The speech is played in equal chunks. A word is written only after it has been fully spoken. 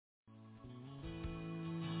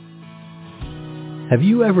Have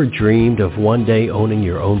you ever dreamed of one day owning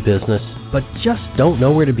your own business, but just don't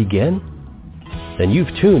know where to begin? Then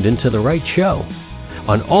you've tuned into the right show.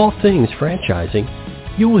 On All Things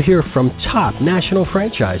Franchising, you will hear from top national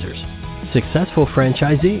franchisors, successful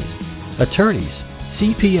franchisees, attorneys,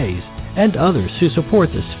 CPAs, and others who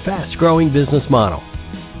support this fast-growing business model.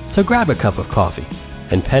 So grab a cup of coffee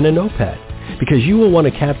and pen and notepad, because you will want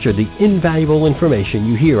to capture the invaluable information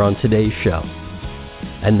you hear on today's show.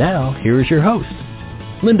 And now, here is your host,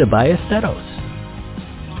 Linda Ballesteros.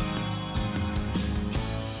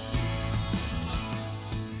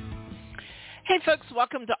 Hey folks,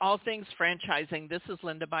 welcome to All Things Franchising. This is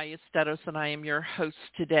Linda Ballesteros and I am your host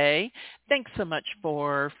today. Thanks so much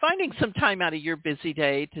for finding some time out of your busy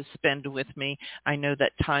day to spend with me. I know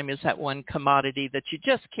that time is that one commodity that you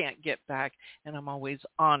just can't get back, and I'm always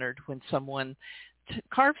honored when someone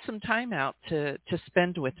carves some time out to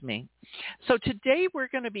spend with me. So today we're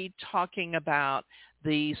going to be talking about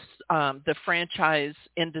the franchise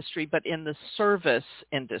industry, but in the service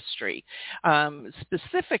industry,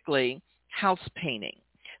 specifically house painting.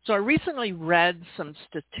 So I recently read some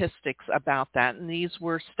statistics about that, and these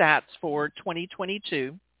were stats for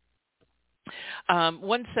 2022.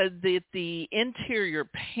 One said that the interior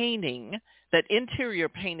painting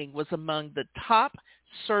was among the top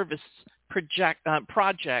service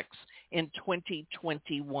projects in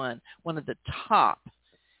 2021, one of the top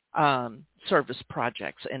service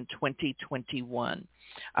projects in 2021.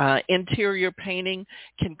 Interior painting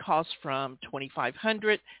can cost from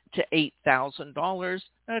 $2,500 to $8,000,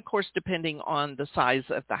 and of course, depending on the size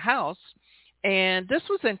of the house. And this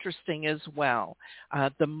was interesting as well.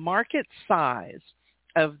 The market size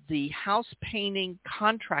of the house painting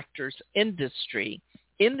contractors industry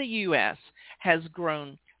in the U.S. has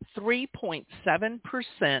grown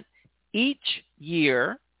 3.7% each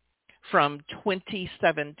year from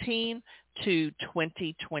 2017 to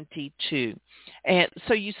 2022. And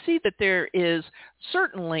so you see that there is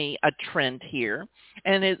certainly a trend here,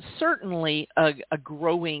 and it's certainly a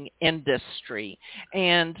growing industry.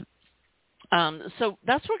 And so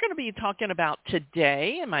that's what we're going to be talking about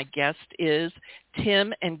today, and my guest is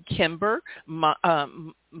Tim and Kimber Montgomery.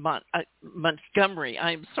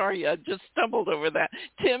 I'm sorry, I just stumbled over that.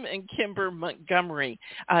 Tim and Kimber Montgomery.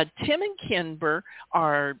 Tim and Kimber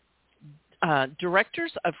are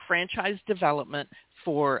directors of franchise development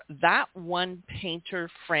for That One Painter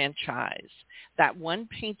franchise. That One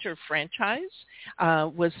Painter franchise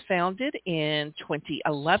was founded in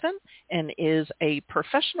 2011 and is a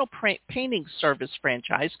professional painting service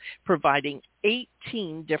franchise providing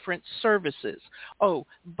 18 different services. Oh,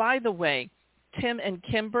 by the way, Tim and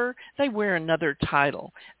Kimber, they wear another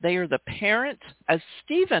title. They are the parents of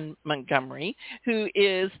Stephen Montgomery, who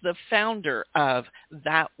is the founder of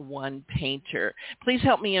That One Painter. Please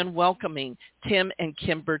help me in welcoming Tim and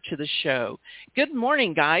Kimber to the show. Good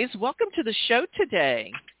morning, guys. Welcome to the show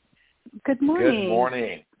today. Good morning. Good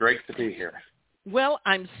morning. Great to be here. Well,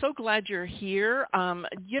 I'm so glad you're here.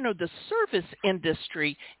 The service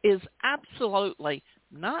industry is absolutely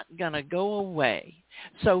not going to go away.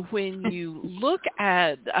 So when you look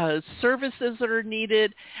at services that are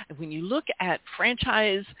needed, when you look at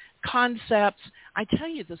franchise concepts, I tell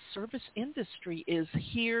you, the service industry is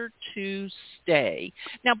here to stay.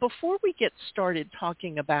 Now, before we get started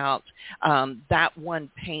talking about That One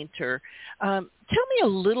Painter, tell me a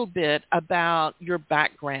little bit about your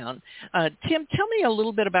background. Tim, tell me a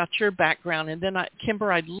little bit about your background, and then,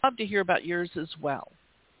 Kimber, I'd love to hear about yours as well.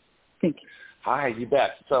 Thank you. Hi, you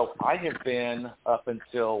bet. So I have been, up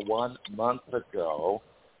until 1 month ago,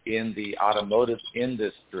 in the automotive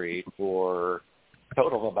industry for a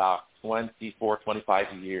total of about 24,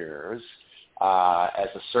 25 years as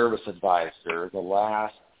a service advisor. The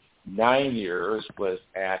last 9 years was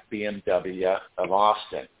at BMW of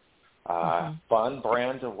Austin. Fun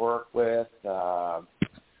brand to work with,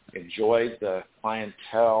 enjoyed the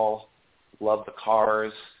clientele, loved the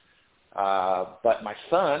cars. But my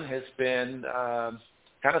son has been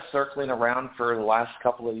kind of circling around for the last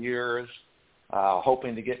couple of years,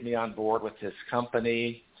 hoping to get me on board with his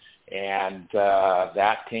company, and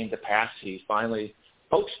that came to pass. He finally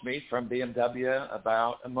poached me from BMW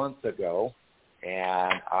about a month ago,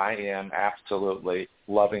 and I am absolutely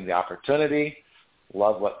loving the opportunity,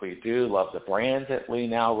 love what we do, love the brand that we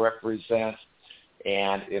now represent,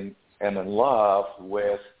 and am in love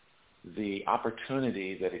with the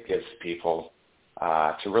opportunity that it gives people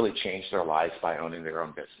to really change their lives by owning their own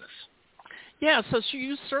business. Yeah, so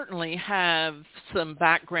you certainly have some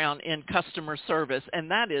background in customer service, and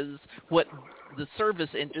that is what the service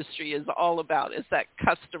industry is all about, is that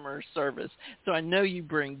customer service. So I know you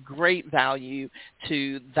bring great value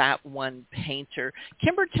to that one painter.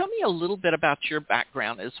 Kimber, tell me a little bit about your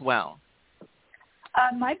background as well.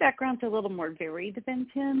 My background's a little more varied than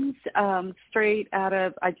Tim's. Straight out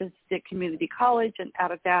of, I just did community college, and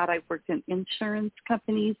out of that I worked in insurance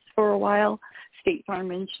companies for a while, State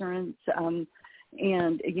Farm Insurance, and,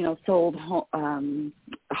 sold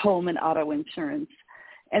home and auto insurance.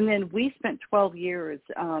 And then we spent 12 years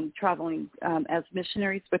traveling as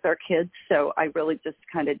missionaries with our kids, so I really just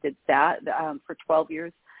kind of did that for 12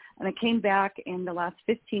 years. And I came back in the last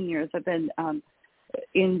 15 years. I've been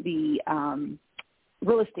in the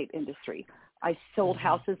real estate industry. I sold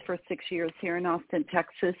houses for 6 years here in Austin,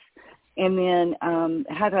 Texas, and then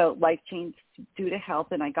had a life change due to health,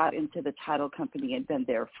 and I got into the title company and been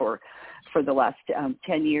there for the last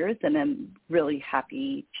 10 years, and I'm really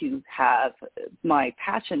happy to have my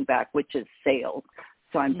passion back, which is sales.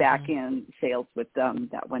 So I'm back in sales with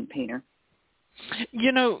that one painter.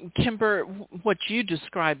 Kimber, what you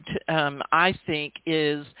described, I think,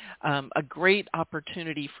 is a great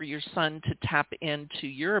opportunity for your son to tap into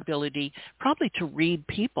your ability probably to read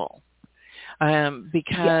people.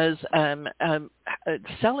 Because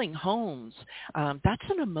selling homes, that's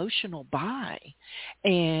an emotional buy,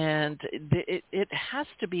 and it has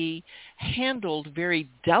to be handled very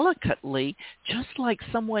delicately, just like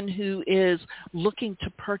someone who is looking to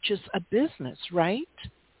purchase a business, right?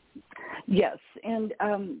 Yes, and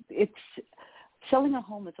it's selling a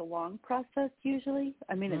home is a long process usually.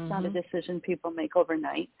 I mean, it's not a decision people make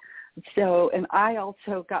overnight. So, and I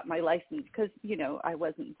also got my license because, I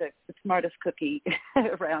wasn't the smartest cookie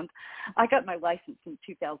around. I got my license in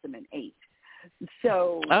 2008.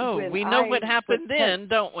 So, we know what happened then,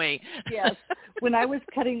 don't we? Yes. When I was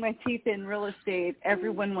cutting my teeth in real estate,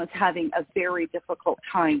 everyone was having a very difficult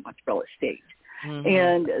time with real estate.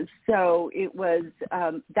 And so it was,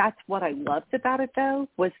 that's what I loved about it, though,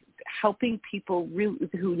 was helping people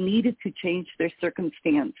who needed to change their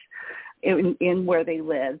circumstance in where they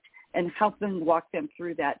lived and help them walk them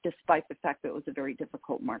through that despite the fact that it was a very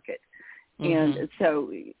difficult market. And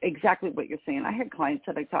so exactly what you're saying. I had clients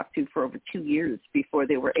that I talked to for over 2 years before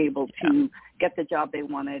they were able to get the job they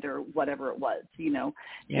wanted or whatever it was,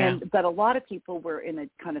 But a lot of people were in a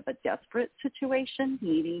kind of a desperate situation,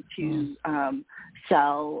 needing to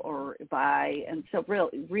sell or buy. And so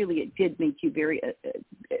really it did make you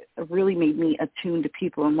really made me attuned to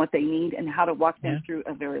people and what they need and how to walk them through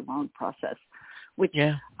a very long process, which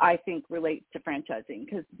I think relates to franchising,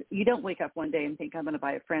 because you don't wake up one day and think I'm going to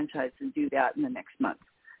buy a franchise and do that in the next month.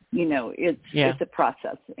 It's a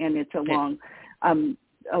process, and it's a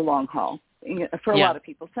long haul for a lot of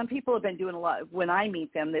people. Some people have been doing a lot. When I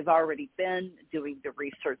meet them, they've already been doing the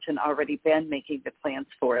research and already been making the plans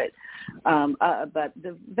for it. But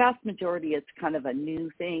the vast majority, it's kind of a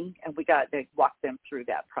new thing, and we got to walk them through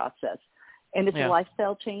that process. And it's a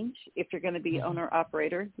lifestyle change if you're going to be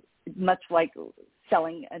owner-operator, much like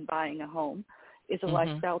selling and buying a home is a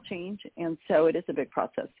lifestyle change. And so it is a big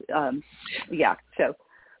process.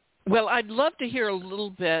 Well, I'd love to hear a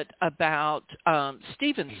little bit about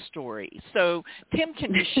Stephen's story. So, Tim,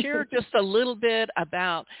 can you share just a little bit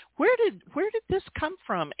about where did this come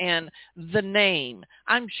from and the name?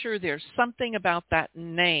 I'm sure there's something about that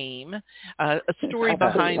name, a story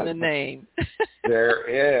behind the name. There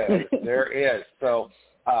is. So,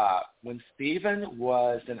 when Stephen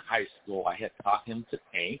was in high school, I had taught him to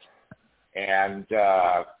paint, and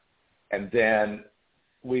then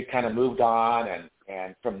we kind of moved on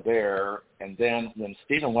and from there, and then when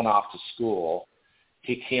Stephen went off to school,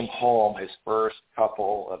 he came home his first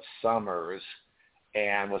couple of summers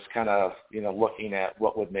and was kind of, looking at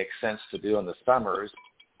what would make sense to do in the summers.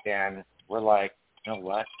 And we're like, you know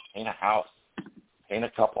what, paint a house, paint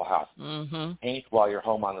a couple houses, paint while you're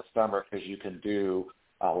home on the summer, because you can do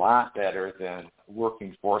a lot better than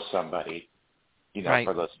working for somebody,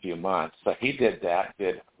 for those few months. So he did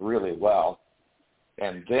really well.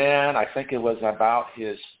 And then I think it was about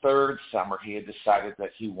his third summer, he had decided that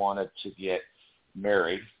he wanted to get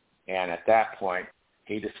married. And at that point,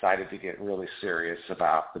 he decided to get really serious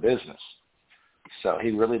about the business. So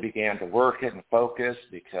he really began to work it and focus,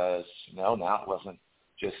 because, now it wasn't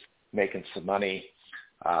just making some money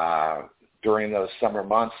during those summer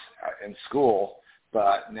months in school,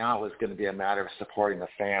 but now it was going to be a matter of supporting the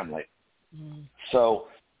family. So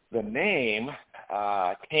the name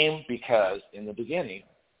came because in the beginning,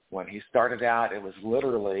 when he started out, it was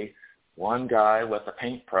literally one guy with a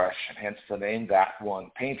paintbrush, and hence the name That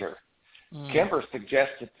One Painter. Kimber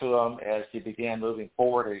suggested to him as he began moving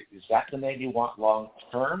forward, is that the name you want long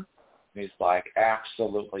term, And he's like,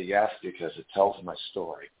 absolutely yes, because it tells my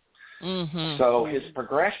story. Mm-hmm. So his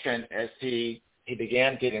progression as he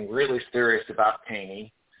began getting really serious about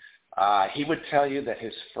painting, he would tell you that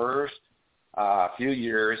his first few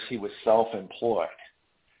years he was self-employed.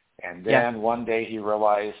 And then one day he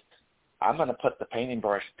realized, I'm going to put the painting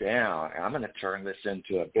brush down, and I'm going to turn this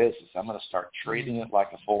into a business. I'm going to start treating it like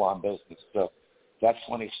a full-on business. So that's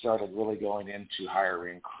when he started really going into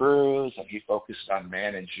hiring crews, and he focused on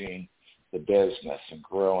managing the business and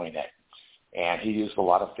growing it. And he used a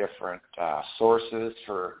lot of different sources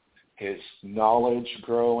for his knowledge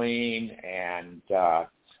growing, and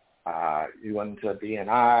he went into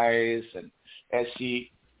BNIs. And as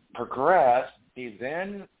he progressed, he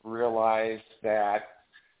then realized that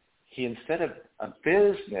he, instead of a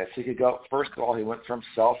business, he could go, first of all, he went from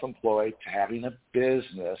self-employed to having a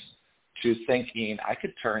business to thinking, I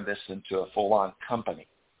could turn this into a full-on company.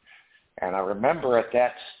 And I remember at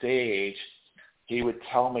that stage, he would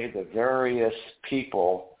tell me the various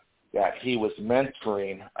people that he was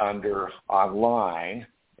mentoring under online.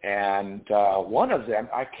 And one of them,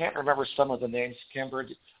 I can't remember some of the names, Kimber.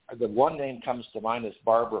 The one name comes to mind is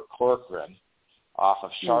Barbara Corcoran off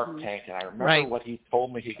of Shark Tank. And I remember what he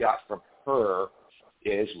told me he got from her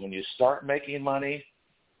is, when you start making money,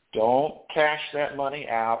 don't cash that money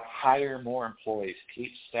out. Hire more employees.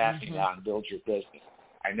 Keep staffing out and build your business.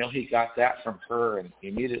 I know he got that from her and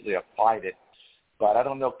immediately applied it. But I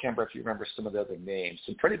don't know, Kimber, if you remember some of the other names.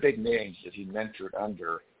 Some pretty big names that he mentored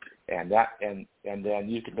under. And that, and then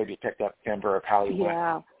you could maybe pick up, Kimber, of how he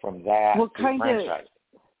went from that to franchise.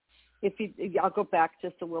 I'll go back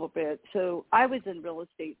just a little bit. So I was in real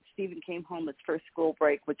estate. Stephen came home his first school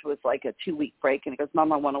break, which was like a 2-week break, and he goes,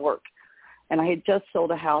 Mom, I want to work. And I had just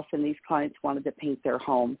sold a house, and these clients wanted to paint their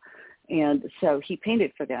home. And so he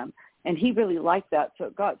painted for them. And he really liked that. So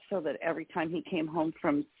it got so that every time he came home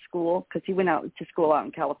from school, because he went out to school out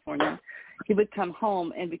in California, he would come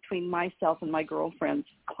home, and between myself and my girlfriend's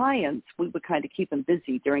clients, we would kind of keep him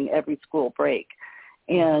busy during every school break.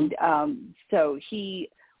 And so he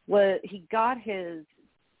got his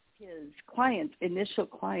clients, initial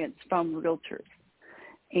clients, from realtors.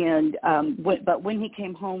 And but when he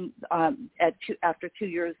came home after 2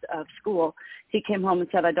 years of school, he came home and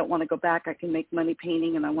said, I don't want to go back. I can make money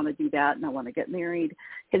painting, and I want to do that, and I want to get married.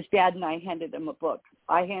 His dad and I handed him a book.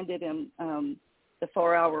 I handed him The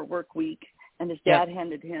 4-Hour Work Week, and his dad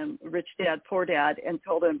handed him Rich Dad, Poor Dad, and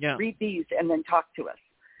told him, read these and then talk to us.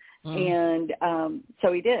 And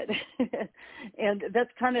so he did. And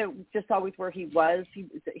that's kind of just always where he was.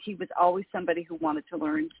 He was always somebody who wanted to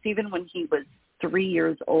learn. Stephen, when he was 3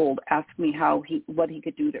 years old, asked me what he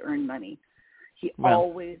could do to earn money. He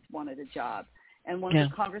always wanted a job. And one of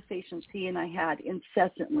the conversations he and I had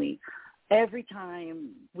incessantly, every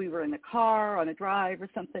time we were in a car, on a drive or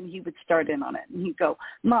something, he would start in on it. And he'd go,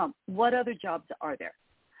 Mom, what other jobs are there?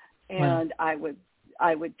 And I would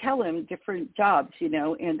tell him different jobs,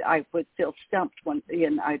 and I would feel stumped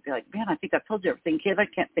and I'd be like, man, I think I've told you everything, kid. I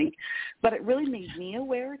can't think. But it really made me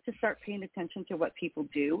aware to start paying attention to what people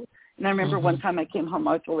do. And I remember one time I came home,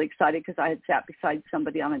 I was really excited because I had sat beside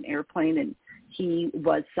somebody on an airplane, and he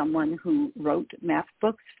was someone who wrote math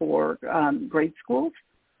books for grade schools.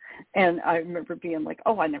 And I remember being like,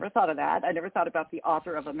 oh, I never thought of that. I never thought about the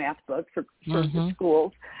author of a math book for the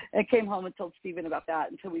schools. And I came home and told Stephen about that.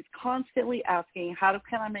 And so he's constantly asking, how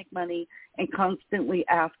can I make money? And constantly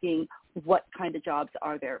asking, what kind of jobs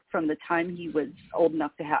are there, from the time he was old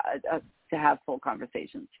enough to have full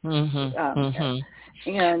conversations.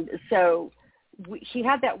 And so he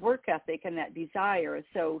had that work ethic and that desire.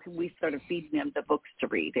 So we started feeding him the books to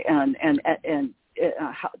read and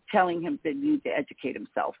telling him the need to educate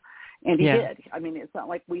himself. And he did. I mean, it's not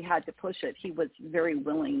like we had to push it. He was very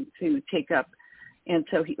willing to take up. And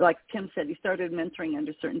so, he, like Tim said, he started mentoring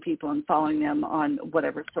under certain people and following them on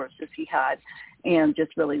whatever sources he had, and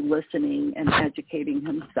just really listening and educating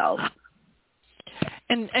himself.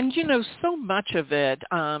 And so much of it,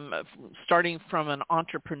 starting from an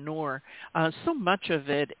entrepreneur, so much of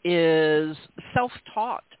it is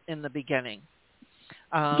self-taught in the beginning.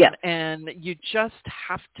 And you just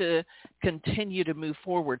have to continue to move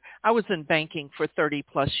forward. I was in banking for 30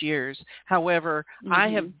 plus years. However, I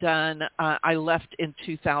have done, I left in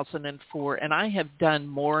 2004, and I have done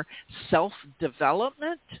more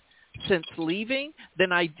self-development since leaving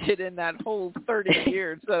than I did in that whole 30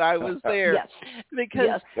 years that I was there.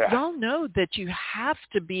 Because y'all know that you have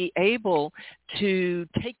to be able to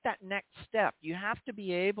take that next step. You have to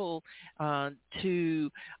be able to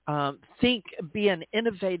think, be an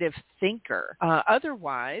innovative thinker.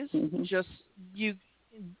 Otherwise, an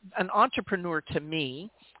entrepreneur to me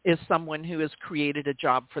is someone who has created a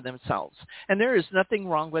job for themselves. And there is nothing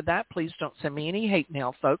wrong with that. Please don't send me any hate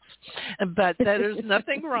mail, folks. But there's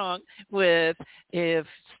nothing wrong with if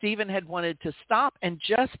Stephen had wanted to stop and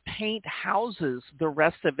just paint houses the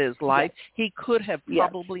rest of his life, he could have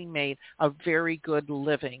probably made a very good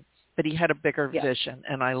living. But he had a bigger vision,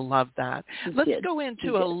 and I love that. Let's go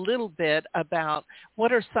into a little bit about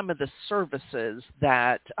what are some of the services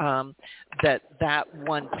that that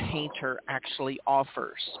one painter actually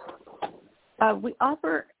offers. We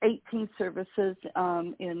offer 18 services,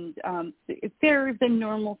 and there have been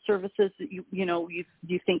normal services that you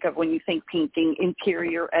think of when you think painting: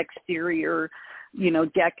 interior, exterior,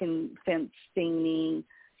 deck and fence staining.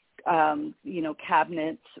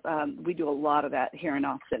 Cabinets. We do a lot of that here in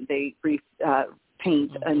Austin. They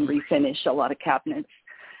paint and refinish a lot of cabinets.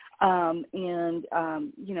 The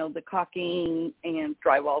caulking and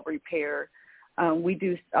drywall repair. We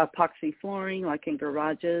do epoxy flooring like in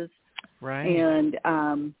garages. Right. And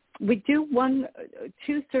we do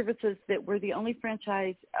two services that we're the only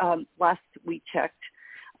franchise last we checked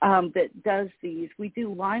that does these. We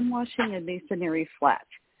do lime washing and masonry flat.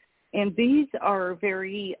 And these are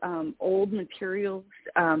very old materials,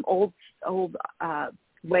 old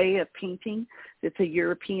way of painting. It's a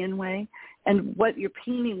European way. And what you're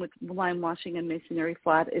painting with lime washing and masonry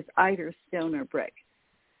flat is either stone or brick.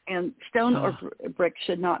 And stone or brick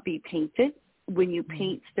should not be painted. When you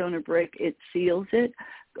paint stone or brick, it seals it,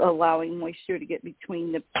 allowing moisture to get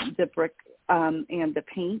between the brick and the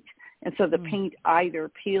paint. And so the paint either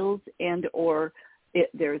peels and or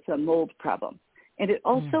there's a mold problem. And it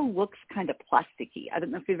also looks kind of plasticky. I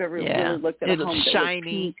don't know if you've ever really looked at a home that was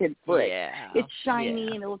painted brick. Yeah. It's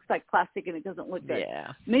shiny and it looks like plastic and it doesn't look good.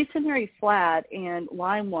 Yeah. Masonry flat and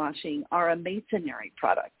lime washing are a masonry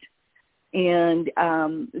product. And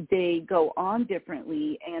they go on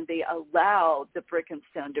differently and they allow the brick and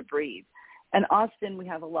stone to breathe. In Austin, we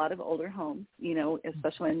have a lot of older homes,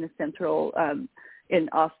 especially in the central in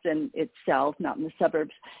Austin itself, not in the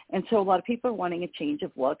suburbs. And so a lot of people are wanting a change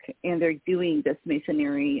of look, and they're doing this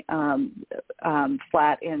masonry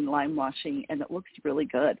flat and lime washing, and it looks really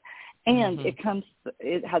good. And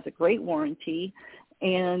it has a great warranty,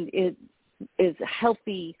 and it is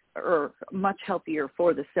healthy or much healthier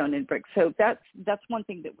for the stone and brick. So that's one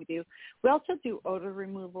thing that we do. We also do odor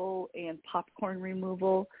removal and popcorn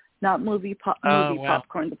removal. Not movie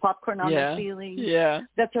popcorn, the popcorn on the ceiling. Yeah.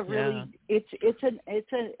 That's a really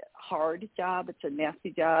it's a hard job. It's a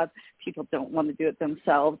nasty job. People don't want to do it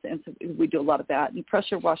themselves, and so we do a lot of that. And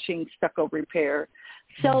pressure washing, stucco repair,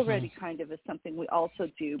 cell ready kind of is something we also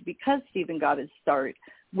do because Stephen got his start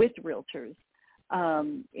with realtors.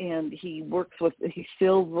 And he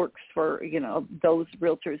still works for, those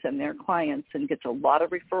realtors and their clients and gets a lot of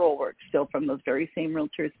referral work still from those very same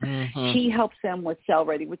realtors. He helps them with cell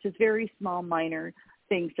ready, which is very small, minor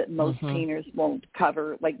things that most painters won't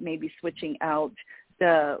cover, like maybe switching out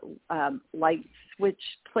the light switch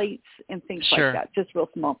plates and things like that, just real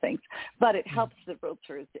small things. But it helps the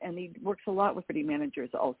realtors, and he works a lot with city managers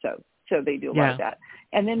also. So they do a lot of that.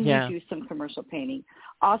 And then we do some commercial painting.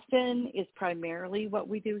 Austin is primarily what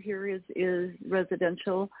we do here is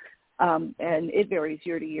residential, and it varies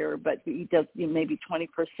year to year, but he does maybe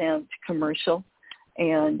 20% commercial.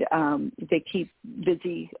 And they keep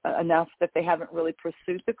busy enough that they haven't really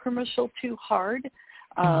pursued the commercial too hard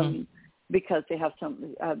because they have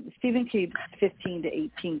some Stephen keeps 15 to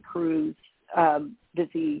 18 crews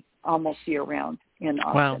busy almost year-round in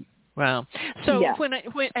Austin. Wow. So when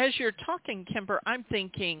as you're talking, Kimber, I'm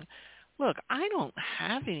thinking, look, I don't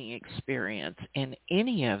have any experience in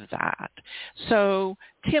any of that. So,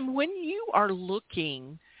 Tim, when you are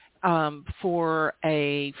looking for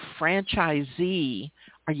a franchisee,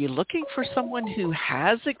 are you looking for someone who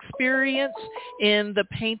has experience in the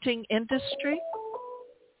painting industry?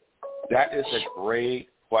 That is a great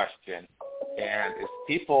question. And as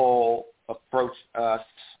people approach us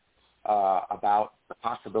about the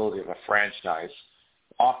possibility of a franchise,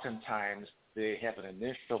 oftentimes they have an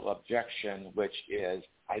initial objection, which is,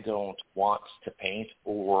 I don't want to paint,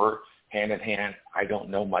 or hand in hand, I don't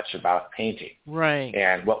know much about painting. Right.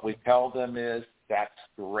 And what we tell them is, that's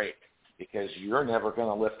great, because you're never going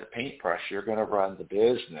to lift a paintbrush. You're going to run the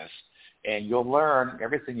business, and you'll learn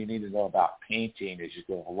everything you need to know about painting as you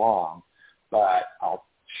go along. But I'll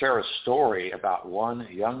share a story about one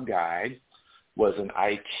young guy was in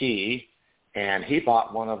IT, and he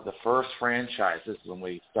bought one of the first franchises when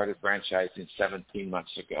we started franchising 17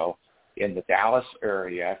 months ago in the Dallas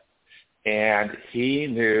area, and he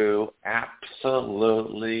knew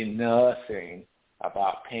absolutely nothing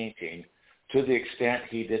about painting to the extent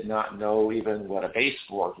he did not know even what a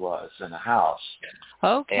baseboard was in a house.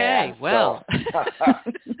 Okay, and well.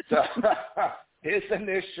 So his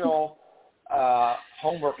initial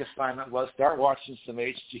homework assignment was start watching some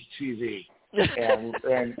HGTV. And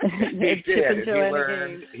he did.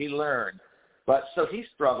 And he learned. But so he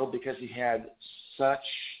struggled because he had such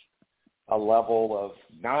a level of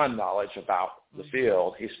non-knowledge about the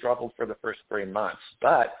field. He struggled for the first 3 months.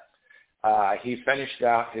 But he finished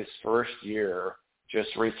out his first year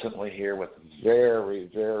just recently here with very,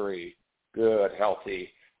 very good, healthy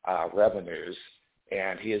revenues.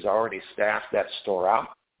 And he has already staffed that store out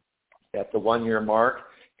at the 1-year mark.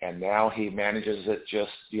 And now he manages it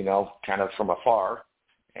just, kind of from afar,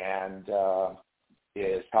 and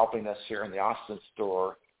is helping us here in the Austin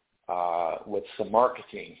store with some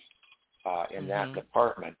marketing in that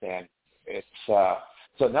department. And it's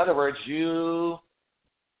so in other words, you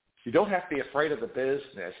don't have to be afraid of the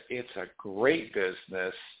business. It's a great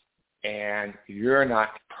business, and you're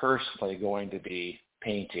not personally going to be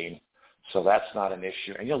painting, so that's not an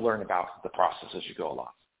issue. And you'll learn about the process as you go along.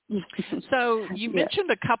 So you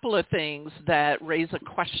mentioned a couple of things that raise a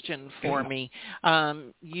question for me.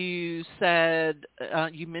 You said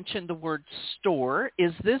you mentioned the word store.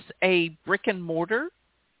 Is this a brick and mortar?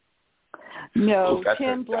 No,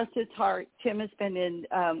 Tim, bless his heart, Tim has been in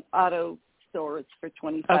auto stores for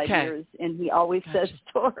 25 years, and he always says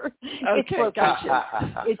store. Okay,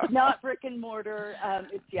 gotcha. It's not brick and mortar.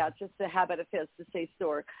 It's just a habit of his to say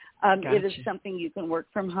store. It is something you can work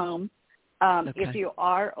from home. If you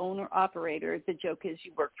are owner-operator, the joke is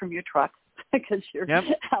you work from your truck because you're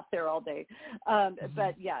out there all day.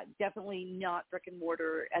 But, definitely not brick and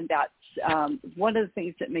mortar, and that's one of the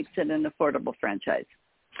things that makes it an affordable franchise.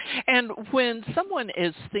 And when someone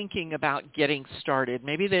is thinking about getting started,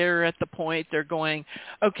 maybe they're at the point they're going,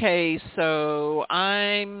 okay, so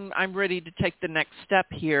I'm ready to take the next step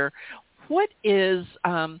here. What is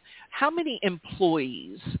how many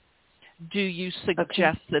employees do you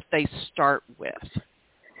suggest that they start with?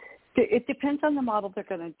 It depends on the model they're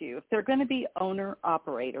going to do. If they're going to be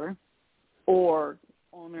owner-operator or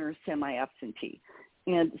owner semi-absentee.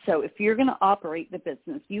 And so if you're going to operate the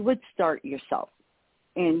business, you would start yourself.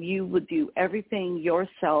 And you would do everything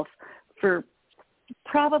yourself for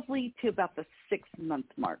probably to about the 6-month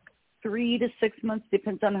mark. 3 to 6 months,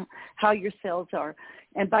 depends on how your sales are.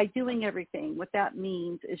 And by doing everything, what that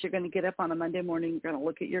means is you're going to get up on a Monday morning, you're going to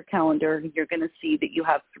look at your calendar, you're going to see that you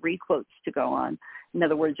have 3 quotes to go on. In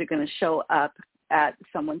other words, you're going to show up at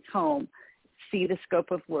someone's home, see the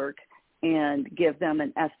scope of work, and give them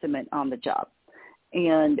an estimate on the job.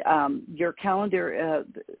 And your calendar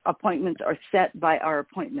appointments are set by our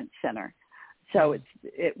appointment center. So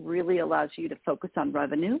it really allows you to focus on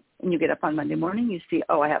revenue. And you get up on Monday morning, you see,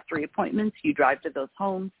 I have 3 appointments. You drive to those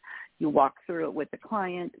homes. You walk through it with the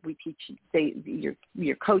client. We teach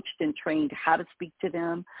you're coached and trained how to speak to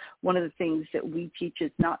them. One of the things that we teach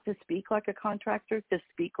is not to speak like a contractor, to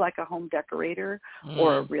speak like a home decorator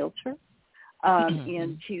or a realtor.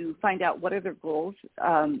 And to find out what are their goals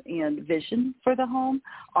and vision for the home.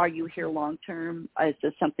 Are you here long-term? Is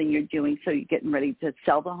this something you're doing so you're getting ready to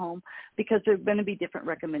sell the home? Because there are going to be different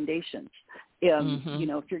recommendations.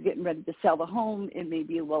 If you're getting ready to sell the home, it may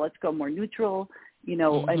be, let's go more neutral,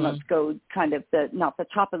 and let's go kind of not the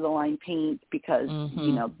top of the line paint because,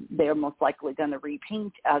 they're most likely going to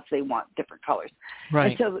repaint as they want different colors.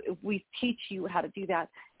 Right. And so we teach you how to do that.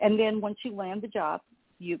 And then once you land the job,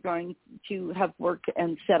 you're going to have worked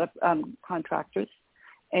and set up contractors,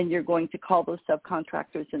 and you're going to call those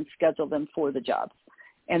subcontractors and schedule them for the jobs,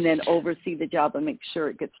 and then oversee the job and make sure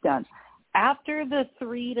it gets done. After the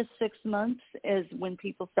 3 to 6 months is when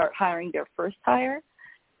people start hiring their first hire,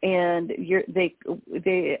 and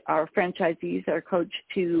our franchisees are coached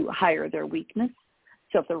to hire their weakness.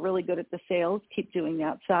 So if they're really good at the sales, keep doing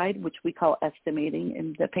that side, which we call estimating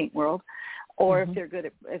in the paint world. Or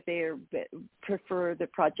if they prefer the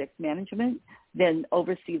project management, then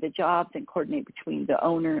oversee the jobs and coordinate between the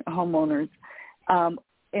homeowners.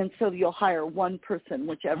 And so you'll hire one person,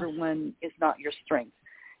 whichever one is not your strength.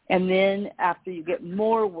 And then after you get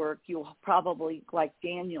more work, you'll probably, like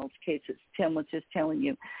Daniel's case, as Tim was just telling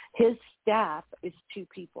you, his staff is 2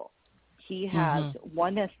 people. He has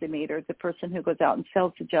one estimator, the person who goes out and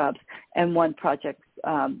sells the jobs, and one project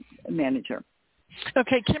manager.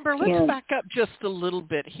 Okay, Kimber, let's back up just a little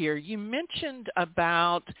bit here. You mentioned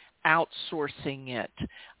about outsourcing it.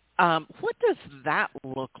 What does that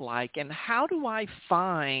look like, and how do I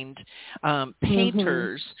find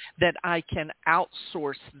painters that I can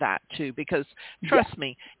outsource that to? Because trust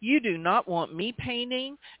me, you do not want me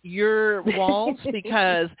painting your walls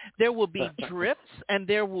because there will be drips and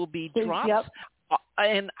there will be drops. Yep.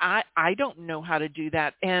 And I don't know how to do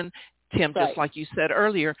that. And Tim, just like you said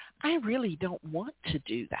earlier, I really don't want to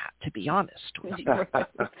do that, to be honest with you.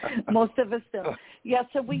 Most of us don't. Yeah,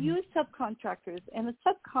 so we use subcontractors, and a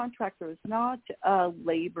subcontractor is not a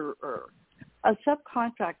laborer. A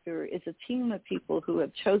subcontractor is a team of people who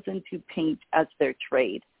have chosen to paint as their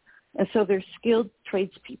trade. And so they're skilled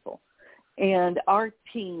tradespeople. And our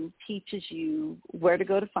team teaches you where to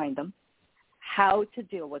go to find them, how to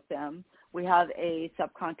deal with them. We have a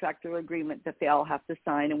subcontractor agreement that they all have to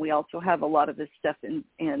sign, and we also have a lot of this stuff in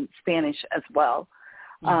Spanish as well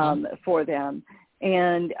for them.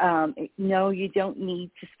 And no, you don't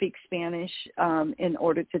need to speak Spanish in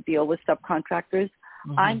order to deal with subcontractors.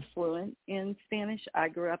 I'm fluent in Spanish. I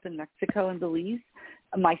grew up in Mexico and Belize.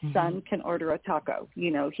 My son can order a taco.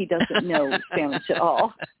 You know, he doesn't know Spanish at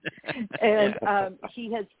all. And he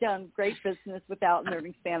has done great business without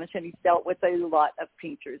learning Spanish, and he's dealt with a lot of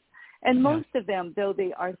painters. And most of them, though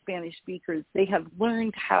they are Spanish speakers, they have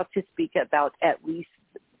learned how to speak about at least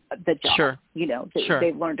the job. Sure. You know,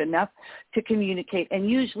 they've learned enough to communicate. And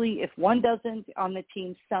usually if one doesn't on the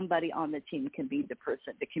team, somebody on the team can be the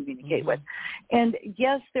person to communicate with. And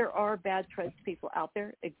yes, there are bad tradespeople out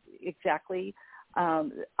there. Exactly.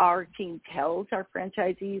 Our team tells our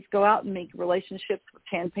franchisees, go out and make relationships with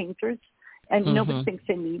 10 painters. And nobody thinks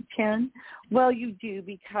they need 10. Well, you do,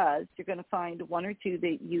 because you're going to find one or two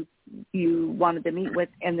that you wanted to meet with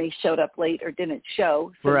and they showed up late or didn't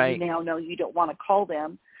show. So you now know you don't want to call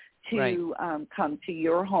them to come to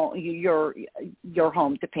your home, your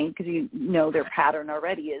home to paint, because you know their pattern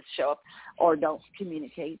already is show up or don't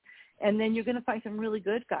communicate. And then you're going to find some really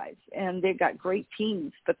good guys, and they've got great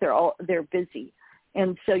teams, but they're busy.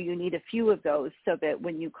 And so you need a few of those so that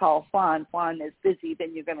when you call Juan is busy,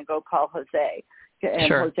 then you're going to go call Jose. And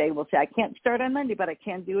Jose will say, I can't start on Monday, but I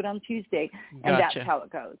can do it on Tuesday. And that's how it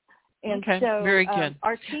goes. And so very good.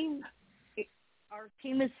 Our team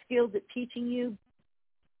is skilled at teaching you.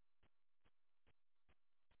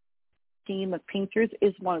 Team of painters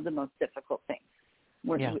is one of the most difficult things.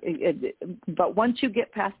 But once you get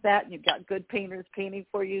past that and you've got good painters painting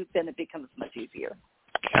for you, then it becomes much easier.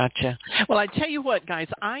 Gotcha. Well, I tell you what, guys,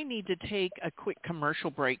 I need to take a quick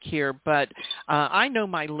commercial break here, but I know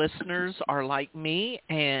my listeners are like me,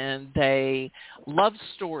 and they love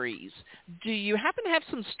stories. Do you happen to have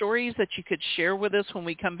some stories that you could share with us when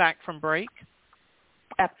we come back from break?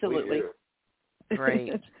 Absolutely.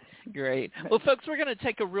 Great. Great. Well, folks, we're going to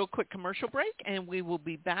take a real quick commercial break, and we will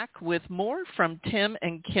be back with more from Tim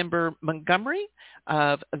and Kimber Montgomery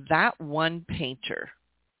of That One Painter.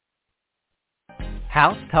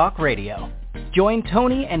 House Talk Radio. Join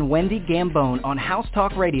Tony and Wendy Gambone on House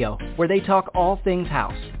Talk Radio, where they talk all things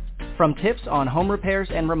house. From tips on home repairs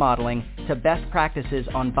and remodeling to best practices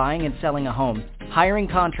on buying and selling a home, hiring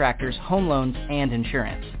contractors, home loans, and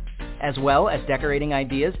insurance, as well as decorating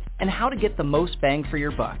ideas and how to get the most bang for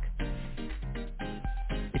your buck.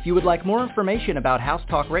 If you would like more information about House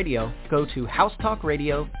Talk Radio, go to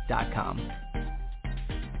housetalkradio.com.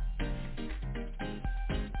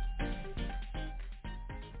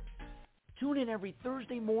 Tune in every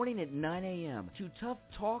Thursday morning at 9 a.m. to Tough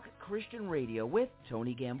Talk Christian Radio with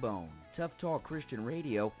Tony Gambone. Tough Talk Christian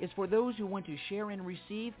Radio is for those who want to share and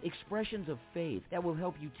receive expressions of faith that will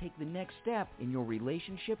help you take the next step in your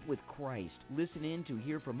relationship with Christ. Listen in to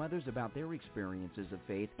hear from others about their experiences of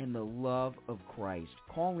faith and the love of Christ.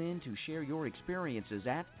 Call in to share your experiences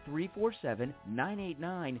at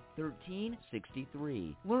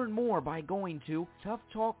 347-989-1363. Learn more by going to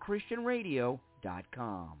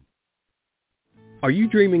toughtalkchristianradio.com. Are you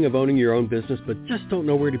dreaming of owning your own business but just don't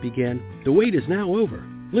know where to begin? The wait is now over.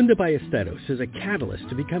 Linda Ballesteros is a catalyst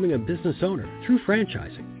to becoming a business owner through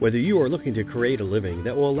franchising. Whether you are looking to create a living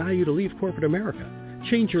that will allow you to leave corporate America,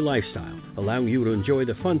 change your lifestyle, allowing you to enjoy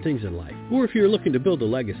the fun things in life, or if you're looking to build a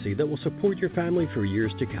legacy that will support your family for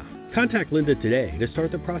years to come. Contact Linda today to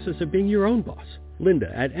start the process of being your own boss. Linda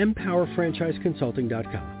at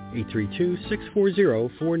empowerfranchiseconsulting.com,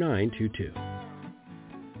 832-640-4922.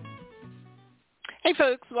 Hey,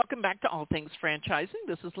 folks. Welcome back to All Things Franchising.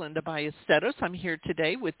 This is Linda Ballesteros. I'm here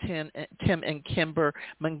today with Tim and Kimber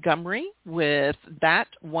Montgomery with That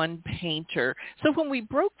One Painter. So when we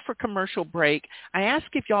broke for commercial break, I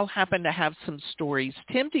asked if y'all happen to have some stories.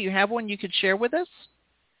 Tim, do you have one you could share with us?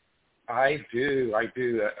 I do.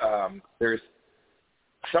 There's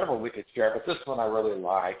several we could share, but this one I really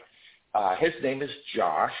like. His name is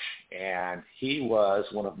Josh, and he was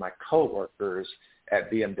one of my coworkers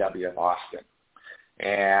at BMW of Austin.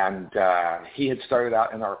 And he had started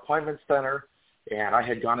out in our appointment center, and I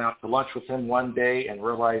had gone out to lunch with him one day and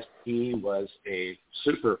realized he was a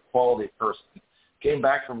super quality person. Came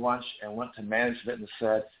back from lunch and went to management and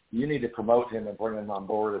said, you need to promote him and bring him on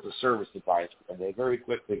board as a service advisor. And they very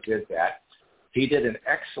quickly did that. He did an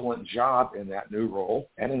excellent job in that new role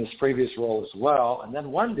and in his previous role as well. And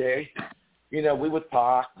then one day, we would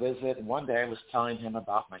talk, visit, and one day I was telling him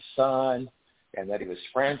about my son and that he was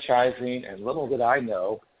franchising, and little did I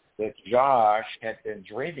know that Josh had been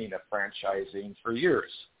dreaming of franchising for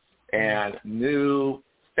years and knew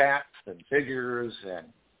stats and figures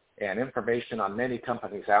and information on many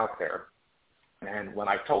companies out there. And when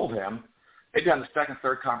I told him, maybe on the second,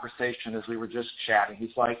 third conversation as we were just chatting,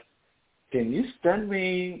 he's like, can you send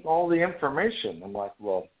me all the information? I'm like,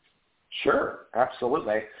 well, sure,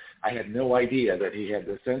 absolutely. I had no idea that he had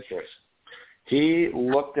this interest. He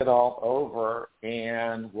looked it all over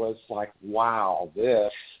and was like, wow,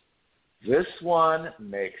 this one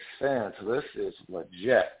makes sense. This is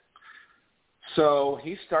legit. So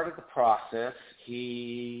he started the process.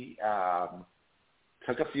 He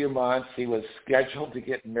took a few months. He was scheduled to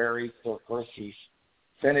get married. So, of course, he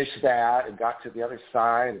finished that and got to the other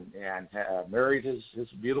side and married his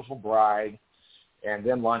beautiful bride and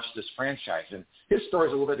then launched this franchise. And his story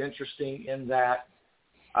is a little bit interesting in that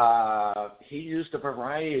he used a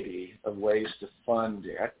variety of ways to fund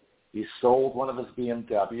it. He sold one of his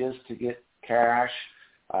BMWs to get cash.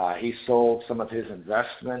 He sold some of his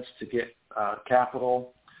investments to get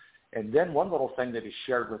capital. And then one little thing that he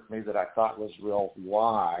shared with me that I thought was real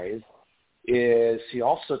wise is he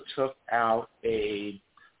also took out a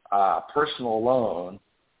personal loan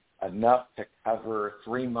enough to cover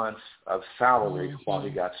 3 months of salary while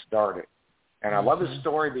he got started. And I love his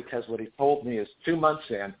story because what he told me is 2 months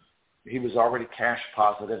in, he was already cash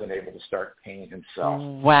positive and able to start paying himself.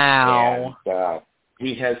 Wow. And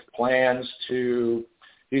he has plans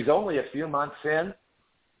he's only a few months in,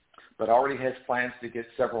 but already has plans to get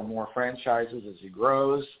several more franchises as he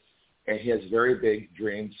grows. And he has very big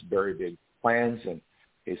dreams, very big plans, and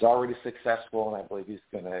he's already successful, and I believe he's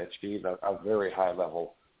going to achieve a very high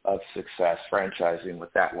level of success franchising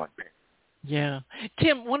with that one. Yeah.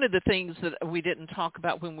 Tim, one of the things that we didn't talk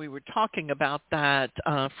about when we were talking about that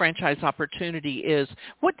franchise opportunity is,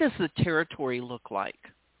 what does the territory look like?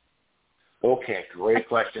 Okay, great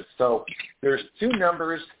question. So there's two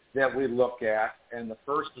numbers that we look at, and the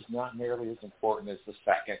first is not nearly as important as the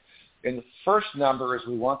second. And the first number is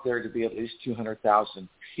we want there to be at least 200,000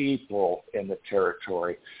 people in the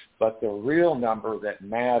territory. But the real number that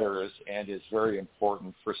matters and is very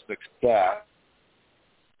important for success,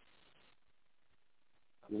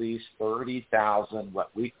 at least 30,000 what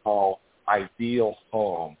we call ideal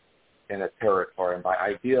homes in a territory. And by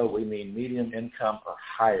ideal, we mean medium income or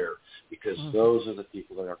higher, because those are the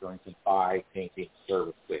people that are going to buy painting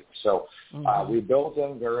services. So we build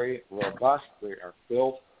them very robust. They are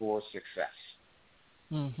built for success.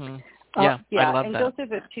 Yeah, I love and that. those are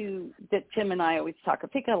the two that Tim and I always talk. I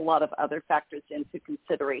take a lot of other factors into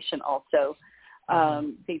consideration also.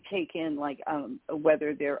 They take in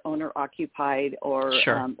whether they're owner-occupied or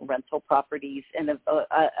rental properties, and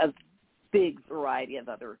a big variety of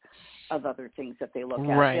other things that they look at.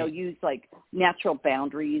 Right. They'll use like natural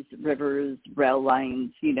boundaries, rivers, rail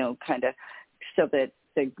lines, kind of so that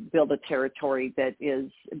they build a territory that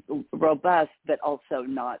is robust but also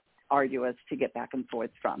not arduous to get back and forth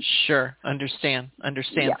from. Sure. Understand.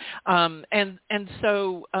 Yeah. And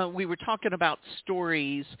so we were talking about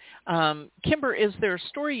stories. Kimber, is there a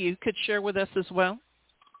story you could share with us as well?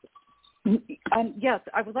 Yes,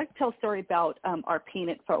 I would like to tell a story about our Paint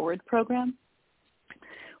It Forward program.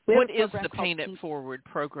 What is the Paint It Forward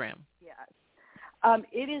program? Yes.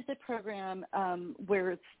 It is a program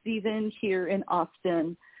where Stephen here in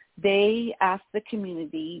Austin, they asked the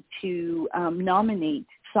community to nominate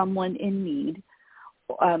someone in need.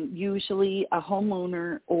 Usually a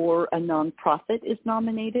homeowner or a nonprofit is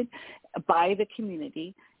nominated by the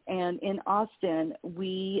community. And in Austin,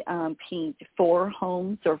 we paint 4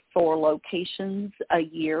 homes or 4 locations a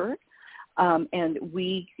year, and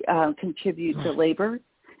we contribute the labor.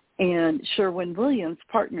 And Sherwin-Williams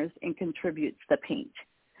partners and contributes the paint.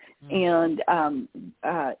 And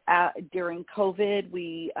during COVID,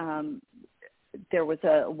 there was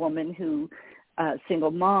a woman who,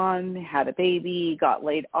 single mom, had a baby, got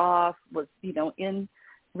laid off, was in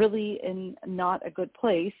not a good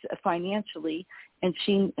place financially, and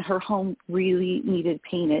her home really needed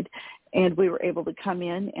painted, and we were able to come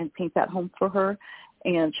in and paint that home for her.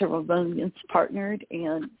 and Sherwin Williams partnered,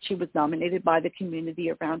 and she was nominated by the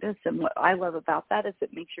community around us. And what I love about that is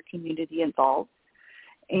it makes your community involved.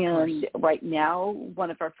 And right now, one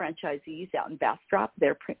of our franchisees out in Bastrop,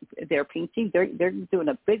 they're painting. They're doing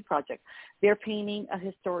a big project. They're painting a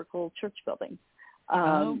historical church building.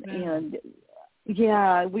 And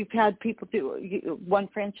yeah, we've had people do. One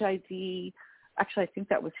franchisee, actually, I think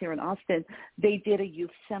that was here in Austin. They did a youth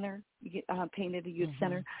center, painted a youth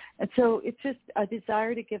center, and so it's just a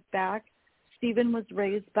desire to give back. Stephen was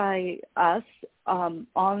raised by us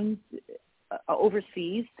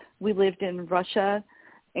overseas. We lived in Russia,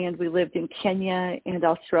 and we lived in Kenya and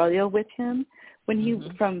Australia with him. When he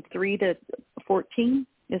from 3 to 14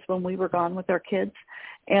 is when we were gone with our kids.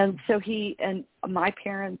 And so he and my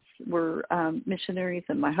parents were missionaries,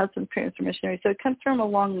 and my husband's parents were missionaries. So it comes from a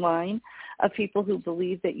long line of people who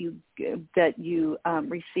believe that you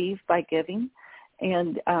receive by giving,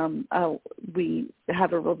 and we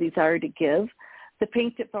have a real desire to give. The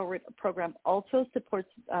Paint It Forward program also supports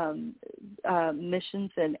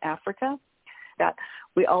missions in Africa. That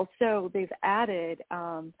they've added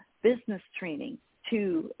business training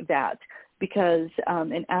to that, because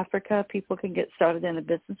in Africa, people can get started in a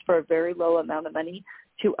business for a very low amount of money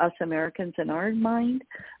to us Americans in our mind,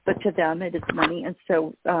 but to them it is money. And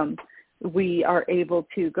so we are able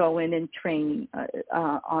to go in and train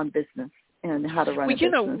on business and how to run a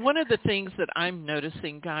business. One of the things that I'm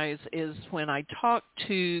noticing, guys, is when I talk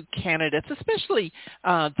to candidates, especially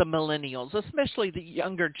the millennials, especially the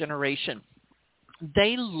younger generation,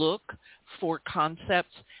 they look for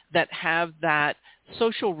concepts that have that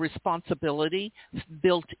social responsibility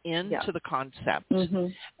built into the concept.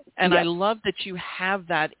 And I love that you have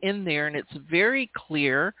that in there, and it's very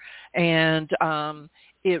clear, and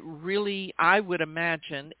it really, I would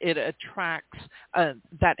imagine, it attracts,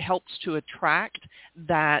 that helps to attract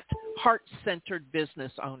that heart-centered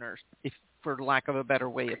business owners, if for lack of a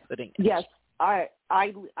better way of putting it. Yes, I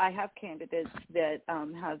have candidates that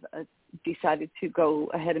have decided to go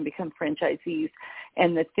ahead and become franchisees,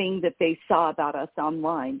 and the thing that they saw about us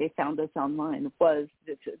online, they found us online, was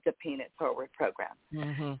the Paint It Forward program.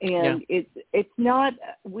 And it's not,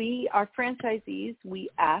 our franchisees, we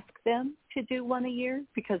ask them to do one a year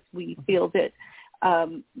because we feel that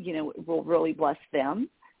it will really bless them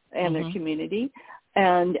and their community.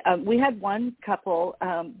 And we had one couple,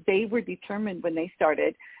 they were determined when they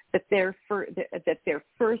started that their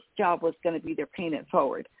first job was going to be their Paint It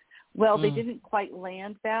Forward. Well, they didn't quite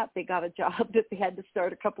land that. They got a job that they had to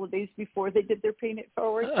start a couple of days before they did their Paint It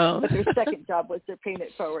Forward, but their second job was their Paint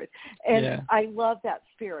It Forward. And I love that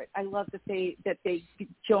spirit. I love that they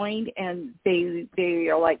joined, and they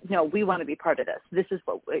are like, no, we want to be part of this. This is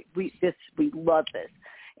what we love this.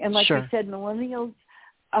 And like you said, millennials,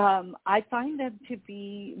 I find them to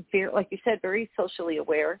be very, like you said, very socially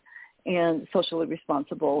aware and socially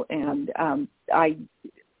responsible, and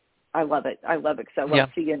I love it. I love it because I love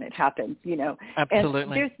seeing it happen,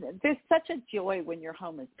 Absolutely. And there's such a joy when your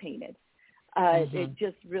home is painted. It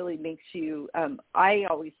just really makes you, I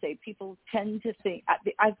always say, people tend to think,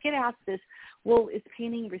 I get asked this, well, is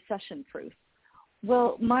painting recession-proof?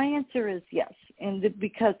 Well, my answer is yes. And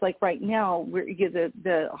because like right now,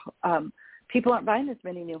 people aren't buying as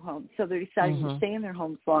many new homes, so they're deciding to stay in their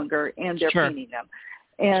homes longer, and they're painting them.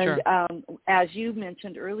 And as you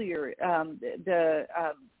mentioned earlier, the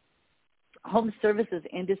home services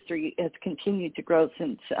industry has continued to grow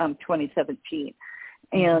since 2017,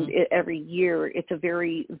 and every year it's a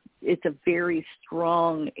very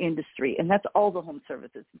strong industry, and that's all the home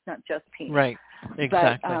services. It's not just painting, right?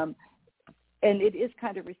 Exactly. But, and it is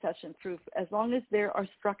kind of recession-proof. As long as there are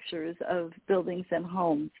structures of buildings and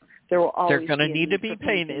homes, there will always they're going to need to be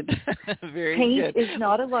painted. Very Paint good. is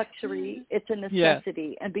not a luxury; it's a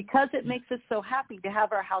necessity. And because it makes us so happy to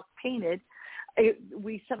have our house painted,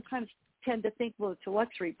 we sometimes tend to think, well, it's a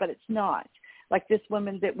luxury, but it's not. Like this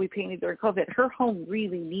woman that we painted during COVID, her home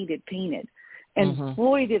really needed painted. And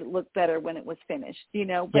boy, did it look better when it was finished,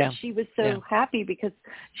 But she was so happy because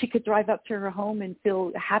she could drive up to her home and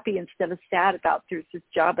feel happy instead of sad about there's this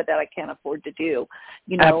job that I can't afford to do,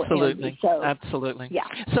 Absolutely. So, absolutely. Yeah.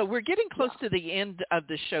 So we're getting close to the end of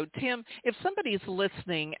the show. Tim, if somebody's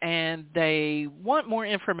listening and they want more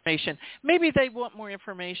information, maybe they want more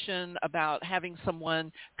information about having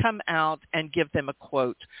someone come out and give them a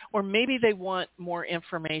quote, or maybe they want more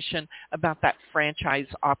information about that franchise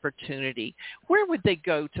opportunity. Where would they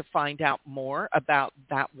go to find out more about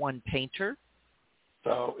That One Painter?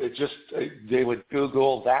 So they would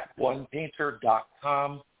Google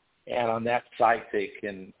thatonepainter.com, and on that site they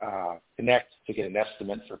can connect to get an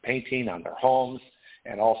estimate for painting on their homes,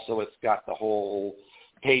 and also it's got the whole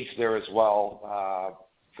page there as well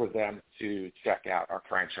for them to check out our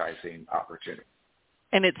franchising opportunity.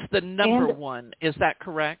 And it's the number one. Is that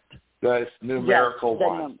correct? The numerical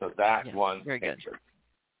one. So that one. Very good.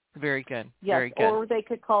 Very good. Yes, very good. Or they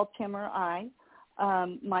could call Tim or I.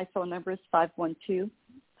 My phone number is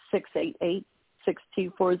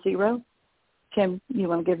 512-688-6240. Tim, you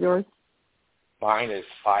want to give yours? Mine is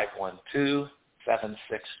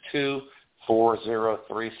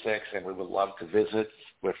 512-762-4036, and we would love to visit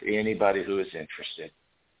with anybody who is interested.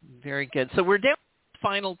 Very good. So we're down to the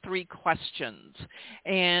final three questions.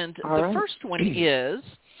 And the first one is,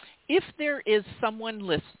 if there is someone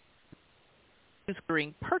listening who's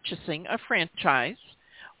purchasing a franchise,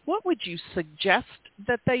 what would you suggest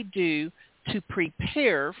that they do to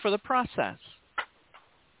prepare for the process?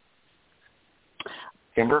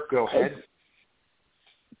 Kimber, go ahead.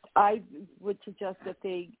 I would suggest that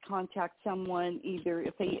they contact someone, either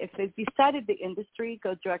if they've decided the industry,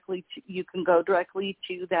 you can go directly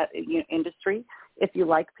to that industry. If you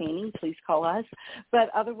like painting, please call us. But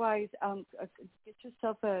otherwise, get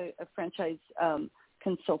yourself a franchise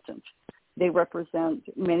consultant. They represent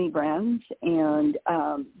many brands, and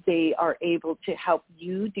they are able to help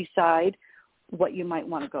you decide what you might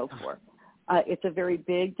want to go for. It's a very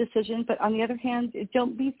big decision, but on the other hand,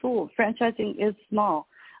 don't be fooled. Franchising is small.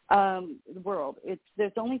 World.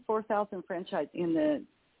 There's only 4,000 franchise in the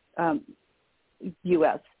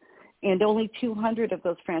U.S., and only 200 of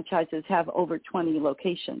those franchises have over 20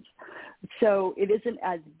 locations. So it isn't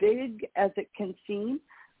as big as it can seem,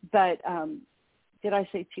 but did I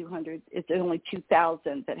say 200? It's only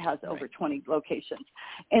 2,000 that has over 20 locations.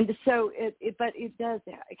 And so but it does,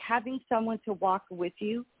 having someone to walk with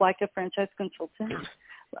you, like a franchise consultant,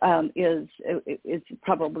 is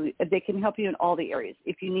probably, they can help you in all the areas.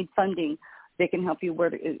 If you need funding, they can help you where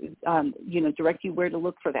to, direct you where to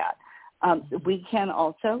look for that. We can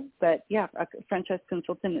also, but a franchise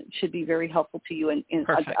consultant should be very helpful to you, and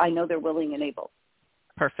I know they're willing and able.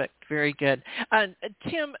 Perfect. Very good.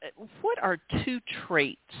 Tim, what are two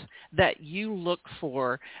traits that you look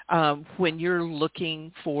for when you're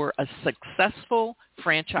looking for a successful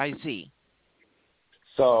franchisee?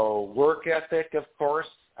 So work ethic, of course.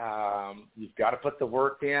 You've got to put the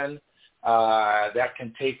work in. That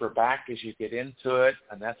can taper back as you get into it,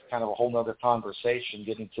 and that's kind of a whole other conversation,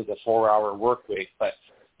 getting to the 4-hour work week. But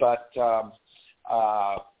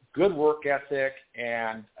good work ethic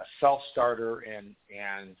and a self-starter and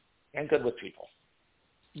good with people.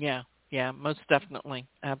 Yeah, most definitely.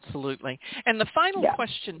 Absolutely. And the final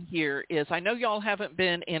question here is, I know y'all haven't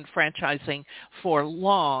been in franchising for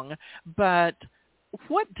long, but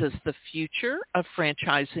what does the future of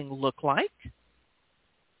franchising look like?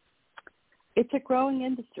 It's a growing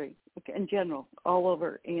industry in general, all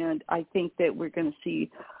over. And I think that we're going to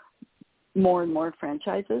see more and more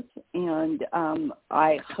franchises, and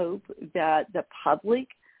I hope that the public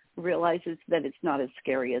realizes that it's not as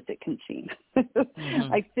scary as it can seem.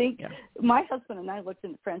 I think my husband and I looked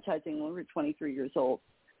into franchising when we were 23 years old,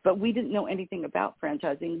 but we didn't know anything about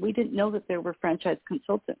franchising. We didn't know that there were franchise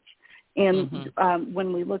consultants. And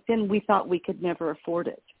when we looked in, we thought we could never afford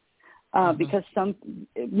it. Because a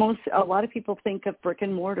lot of people think of brick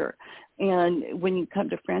and mortar, and when you come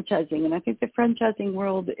to franchising, and I think the franchising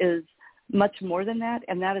world is much more than that,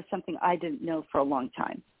 and that is something I didn't know for a long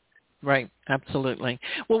time. Right, absolutely.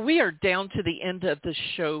 Well, we are down to the end of the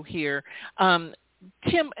show here.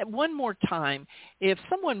 Tim, one more time, if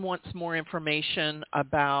someone wants more information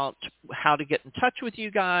about how to get in touch with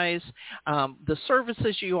you guys, the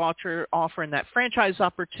services you offer in that franchise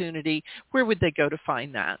opportunity, where would they go to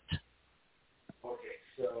find that? Okay,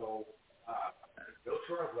 so go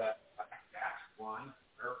to our website,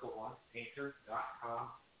 miracleonepainter.com,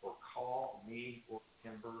 or call me or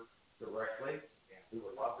Kimber directly, and we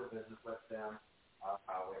would love to visit with them.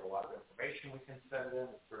 We have a lot of information we can send them.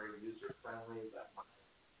 It's very user-friendly. That's my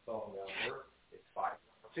phone number. It's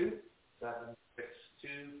 512-762-4036.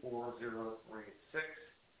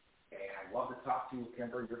 And I'd love to talk to you,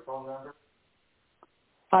 Kimber. Your phone number?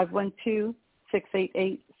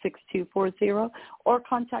 512-688-6240. Or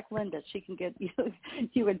contact Linda. She can get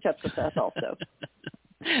you in touch with us also.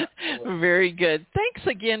 Very good. Thanks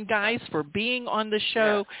again, guys, for being on the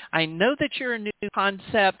show. I know that you're a new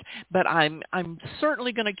concept, but I'm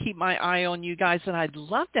certainly going to keep my eye on you guys, and I'd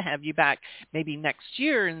love to have you back maybe next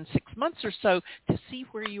year in 6 months or so to see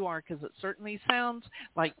where you are, because it certainly sounds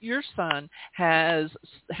like your son has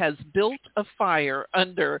built a fire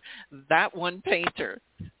under that one painter.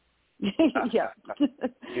 Yeah,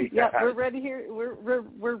 we're ready here.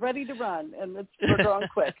 We're ready to run, and we're going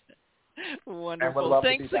quick. Wonderful. And we'd love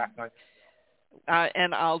Thanks. to be back.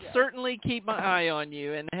 And I'll certainly keep my eye on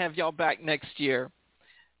you and have y'all back next year.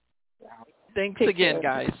 Thanks Take again,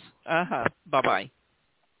 care. guys. Bye-bye.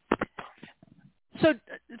 So,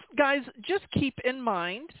 guys, just keep in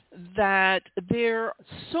mind that there are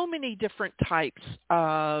so many different types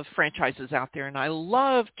of franchises out there, and I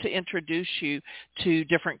love to introduce you to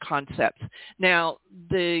different concepts. Now,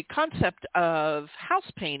 the concept of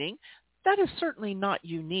house painting, that is certainly not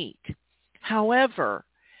unique. However,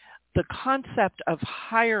 the concept of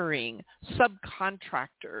hiring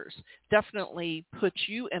subcontractors definitely puts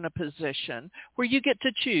you in a position where you get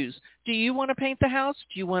to choose. Do you want to paint the house?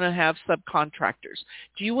 Do you want to have subcontractors?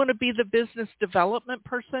 Do you want to be the business development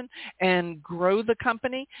person and grow the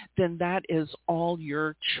company? Then that is all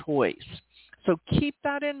your choice. So keep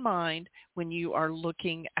that in mind when you are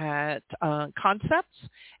looking at concepts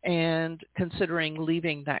and considering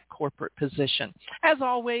leaving that corporate position. As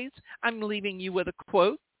always, I'm leaving you with a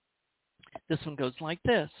quote. This one goes like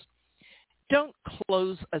this. Don't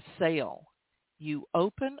close a sale. You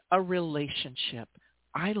open a relationship.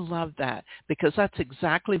 I love that because that's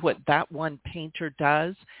exactly what that one painter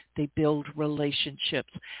does. They build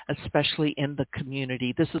relationships, especially in the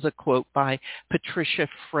community. This is a quote by Patricia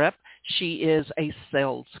Fripp. She is a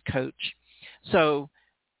sales coach. So,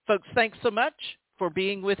 folks, thanks so much for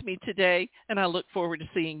being with me today, and I look forward to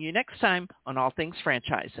seeing you next time on All Things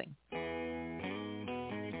Franchising.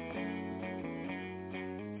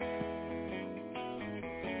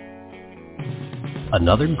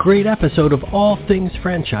 Another great episode of All Things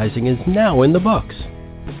Franchising is now in the books.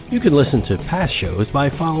 You can listen to past shows by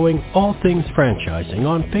following All Things Franchising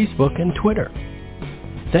on Facebook and Twitter.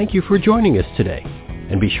 Thank you for joining us today,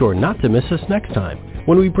 and be sure not to miss us next time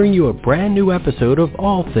when we bring you a brand new episode of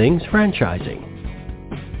All Things Franchising.